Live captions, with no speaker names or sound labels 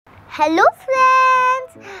Hello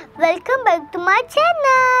friends, welcome back to my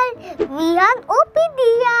channel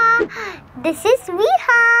VihaanOpedia. This is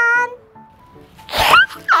Vihaan.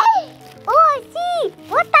 Oh, see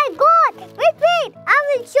what I got. Wait, I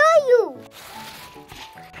will show you.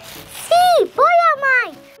 See, BOYA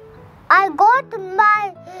mine. I got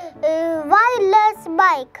my wireless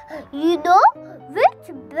bike. You know which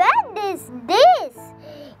brand is this?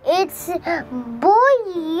 It's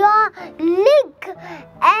BOYALINK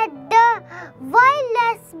and the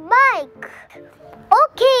wireless bike.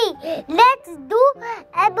 Okay, let's do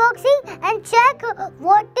unboxing and check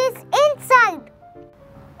what is inside.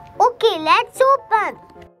 Okay, let's open.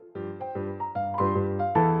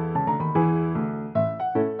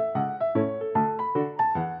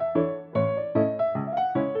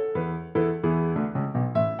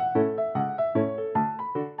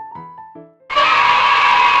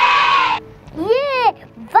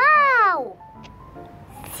 Wow!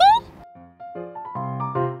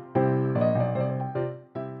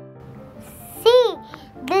 See,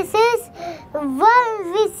 this is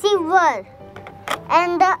one receiver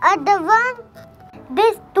and the other one,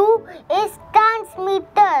 this two is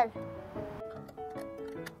transmitter.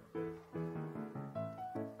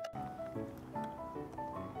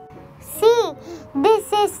 See,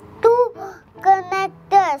 this is two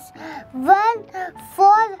connectors, one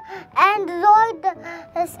for Android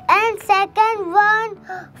and second one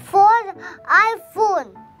for iPhone,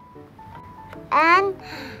 and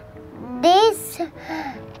this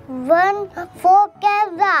one for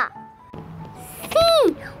camera.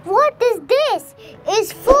 See, what is this?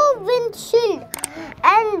 Is for windshield,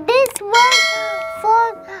 and this one for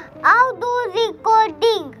outdoor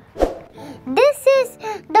recording. This is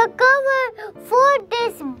the cover for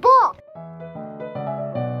this box.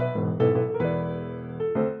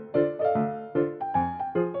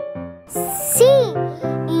 See,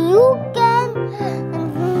 you can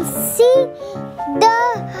see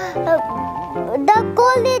the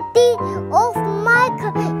quality of mic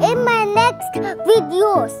in my next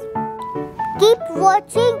videos. Keep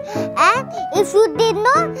watching, and if you did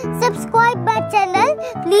not subscribe my channel,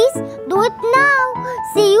 please do it now.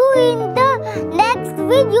 See you in the next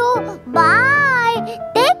video. Bye.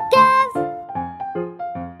 Take care.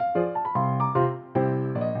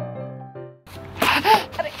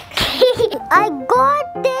 I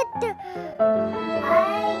got it.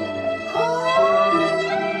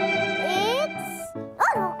 It's...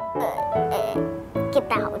 Oh, no.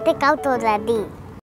 Take out already.